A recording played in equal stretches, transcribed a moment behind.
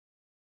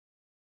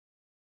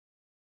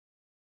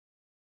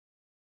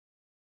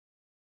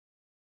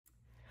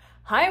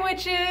Hi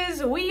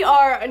witches! We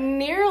are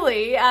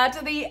nearly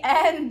at the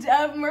end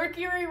of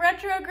Mercury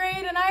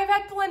retrograde and I've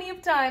had plenty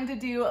of time to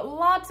do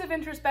lots of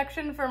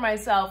introspection for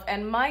myself,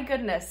 and my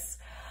goodness,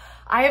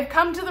 I have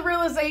come to the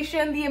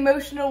realization, the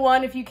emotional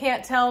one if you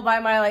can't tell by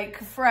my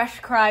fresh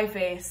cry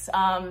face,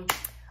 I'm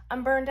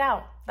burned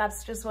out.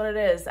 That's just what it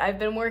is. I've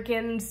been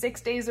working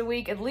 6 days a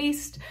week at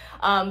least,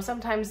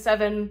 sometimes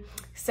 7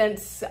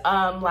 since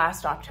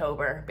last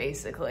October,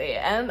 basically.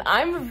 And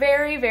I'm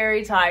very,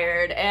 very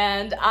tired,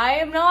 and I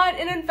am not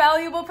an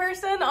infallible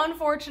person,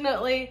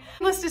 unfortunately.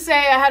 Needless to say,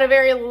 I had a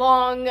very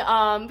long,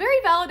 very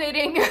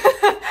validating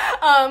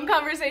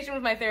conversation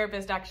with my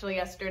therapist actually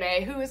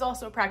yesterday, who is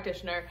also a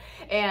practitioner.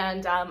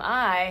 And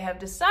I have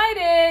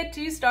decided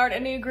to start a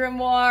new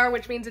grimoire,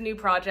 which means a new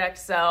project.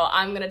 So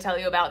I'm gonna tell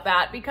you about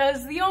that,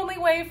 because the only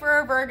way for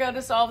a Virgo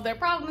to solve their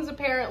problems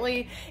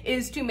apparently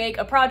is to make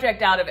a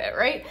project out of it,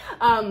 right?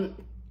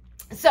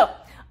 So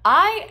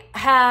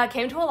I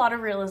came to a lot of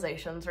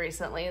realizations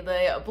recently.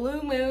 The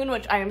blue moon,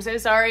 which I am so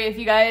sorry if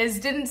you guys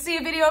didn't see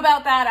a video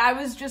about that. I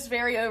was just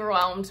very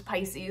overwhelmed.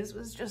 Pisces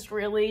was just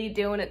really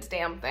doing its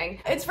damn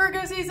thing. It's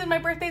Virgo season, my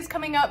birthday's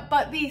coming up,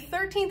 but the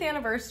 13th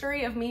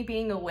anniversary of me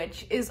being a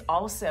witch is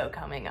also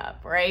coming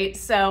up, right?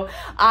 So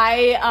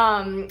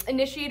I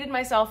initiated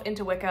myself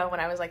into Wicca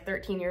when I was like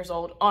 13 years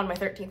old on my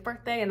 13th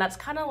birthday, and that's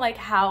kind of like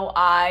how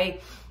I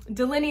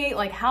delineate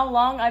how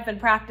long I've been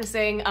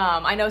practicing.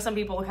 I know some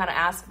people kind of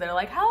ask, they're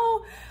like,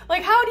 how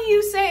do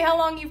you say how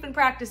long you've been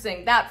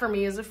practicing? That for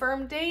me is a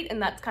firm date, and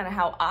that's kind of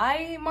how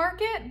I mark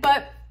it,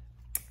 but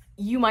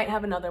you might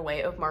have another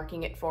way of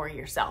marking it for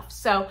yourself.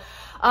 So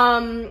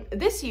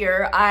this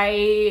year,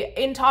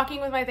 in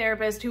talking with my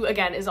therapist, who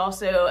again is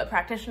also a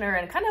practitioner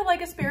and kind of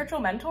like a spiritual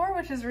mentor,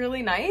 which is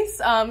really nice,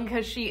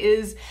 because she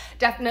is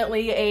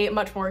definitely a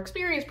much more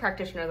experienced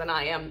practitioner than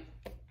I am.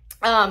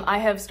 I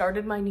have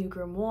started my new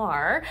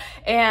grimoire,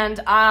 and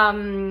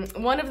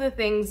one of the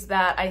things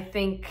that I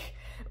think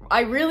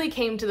I really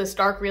came to the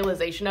stark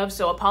realization of,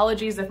 so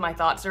apologies if my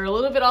thoughts are a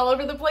little bit all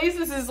over the place.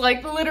 This is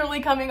literally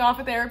coming off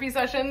a therapy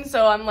session,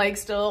 so I'm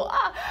still,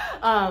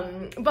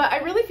 but I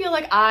really feel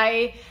like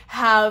I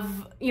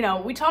have,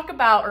 we talk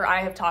about, or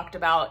I have talked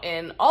about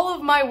in all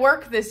of my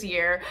work this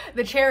year,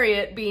 the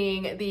Chariot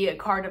being the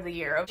card of the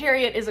year.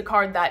 Chariot is a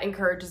card that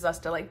encourages us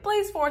to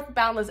blaze forth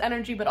boundless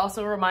energy, but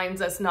also reminds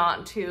us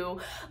not to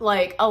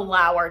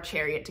allow our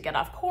chariot to get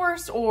off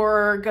course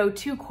or go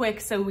too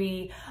quick so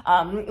we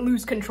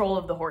lose control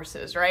of the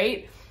horses,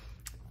 right?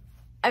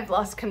 I've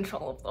lost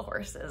control of the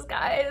horses,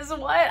 guys.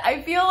 What?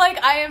 I feel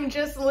like I am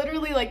just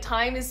literally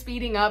time is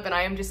speeding up and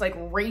I am just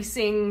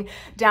racing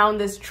down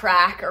this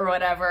track or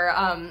whatever.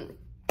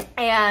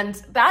 And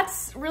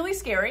that's really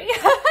scary.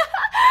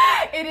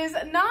 It is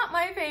not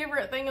my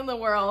favorite thing in the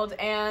world.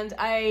 And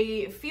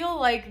I feel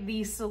like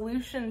the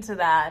solution to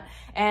that,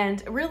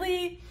 and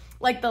really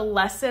the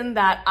lesson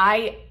that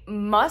I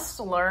must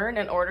learn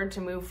in order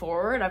to move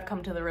forward, I've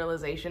come to the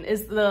realization,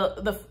 is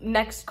the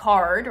next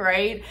card,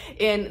 right,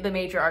 in the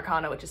major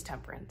arcana, which is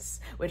Temperance,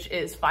 which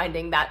is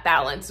finding that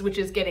balance, which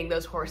is getting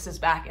those horses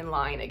back in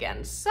line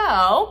again.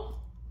 So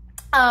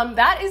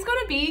that is going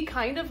to be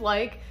kind of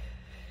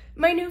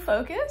my new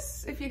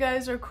focus, if you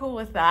guys are cool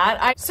with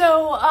that.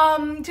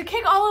 To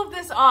kick all of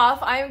this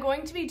off, I am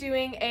going to be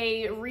doing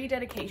a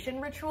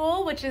rededication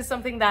ritual, which is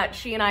something that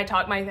she and I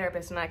my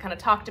therapist and I kind of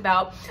talked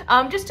about,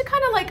 just to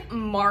kind of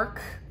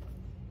mark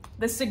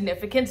the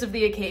significance of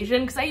the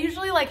occasion, because I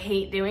usually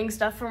hate doing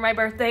stuff for my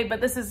birthday,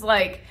 but this is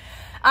I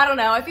don't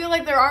know, I feel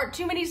like there aren't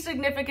too many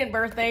significant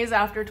birthdays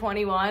after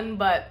 21,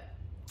 but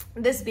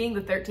this being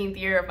the 13th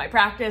year of my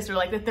practice, or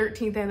the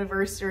 13th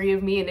anniversary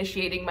of me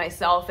initiating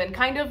myself and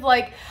kind of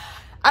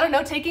I don't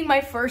know, taking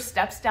my first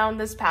steps down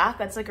this path,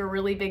 that's a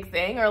really big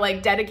thing, or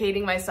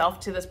dedicating myself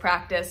to this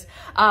practice.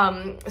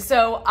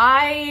 So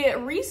I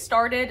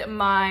restarted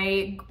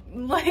my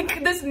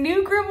this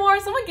new grimoire.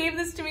 Someone gave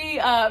this to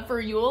me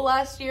for Yule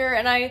last year,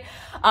 and I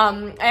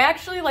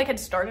actually had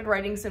started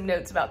writing some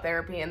notes about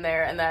therapy in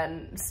there and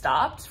then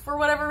stopped for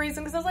whatever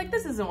reason, because I was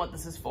this isn't what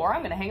this is for.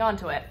 I'm gonna hang on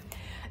to it.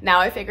 Now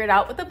I figured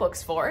out what the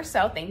book's for,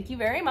 so thank you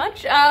very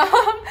much.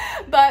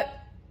 But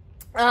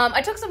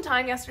I took some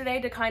time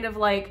yesterday to kind of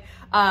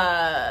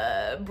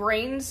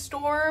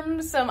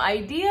brainstorm some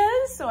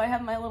ideas. So I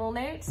have my little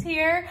notes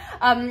here.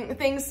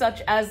 Things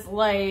such as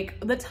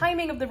the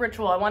timing of the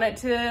ritual. I want it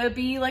to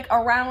be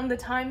around the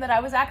time that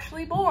I was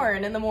actually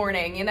born in the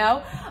morning,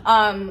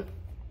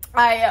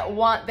 I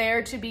want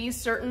there to be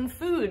certain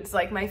foods,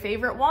 my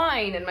favorite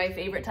wine and my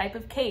favorite type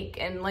of cake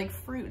and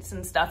fruits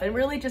and stuff, and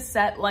really just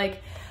set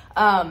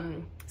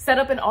set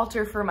up an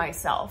altar for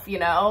myself,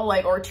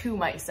 or to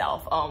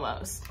myself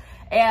almost.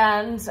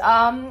 And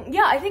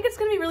yeah, I think it's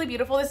gonna be really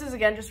beautiful. This is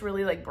again just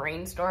really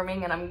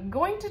brainstorming, and I'm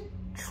going to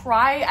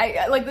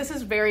try, this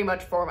is very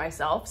much for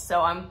myself,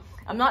 so I'm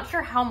not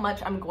sure how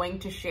much I'm going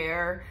to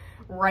share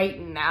right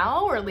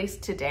now, or at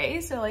least today,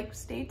 so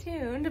stay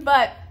tuned.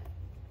 But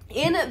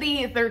in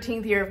the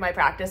 13th year of my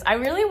practice, I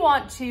really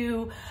want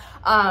to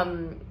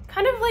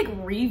kind of like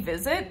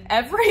revisit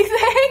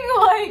everything,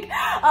 like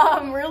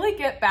really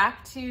get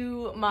back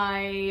to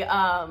my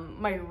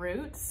my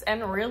roots,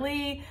 and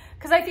really,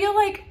 because I feel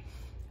like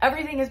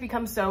everything has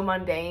become so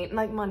mundane.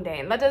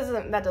 That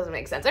doesn't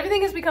make sense.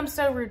 Everything has become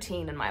so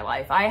routine in my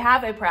life. I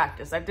have a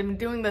practice. I've been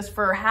doing this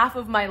for half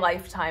of my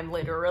lifetime,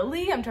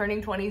 literally. I'm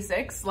turning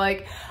 26,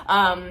 like,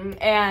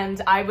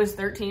 and I was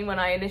 13 when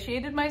I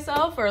initiated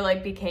myself, or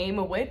like became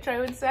a witch, I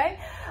would say.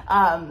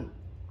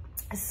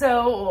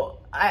 So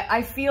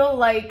I feel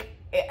like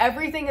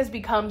everything has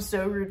become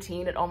so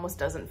routine, it almost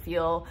doesn't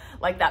feel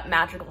like that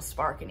magical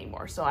spark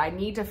anymore. So I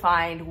need to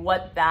find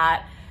what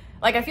that,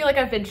 like, I feel like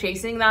I've been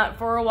chasing that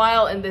for a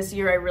while, and this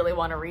year I really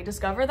want to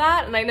rediscover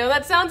that. And I know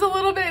that sounds a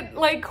little bit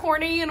like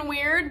corny and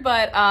weird,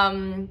 but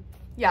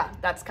yeah,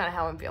 that's kind of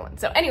how I'm feeling.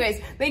 So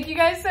anyways, thank you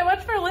guys so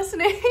much for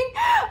listening.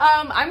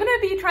 I'm gonna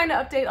be trying to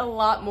update a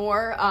lot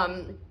more.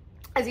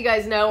 As you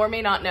guys know or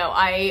may not know,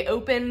 I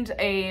opened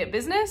a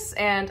business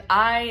and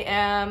I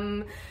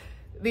am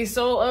the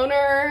sole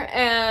owner,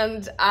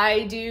 and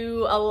I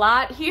do a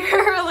lot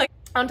here. Like,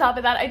 on top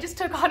of that, I just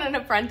took on an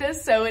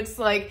apprentice, so it's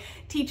like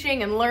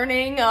teaching and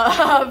learning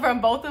from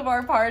both of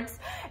our parts,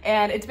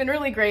 and it's been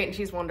really great, and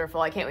she's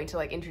wonderful. I can't wait to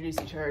like introduce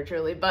you to her,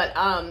 truly. But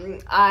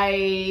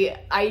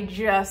I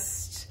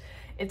just,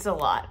 it's a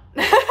lot.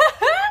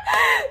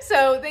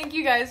 So thank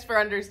you guys for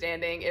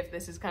understanding if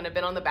this has kind of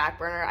been on the back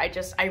burner.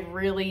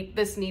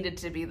 This needed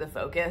to be the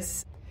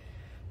focus.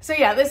 So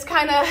yeah, this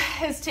kind of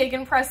has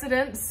taken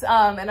precedence,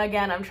 and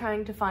again, I'm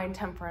trying to find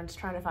temperance,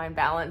 trying to find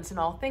balance in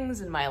all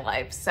things in my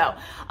life. So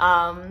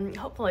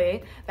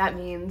hopefully that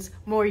means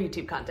more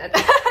YouTube content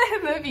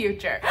in the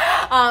future.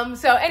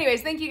 So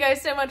anyways, thank you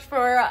guys so much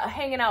for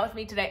hanging out with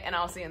me today, and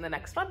I'll see you in the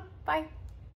next one. Bye.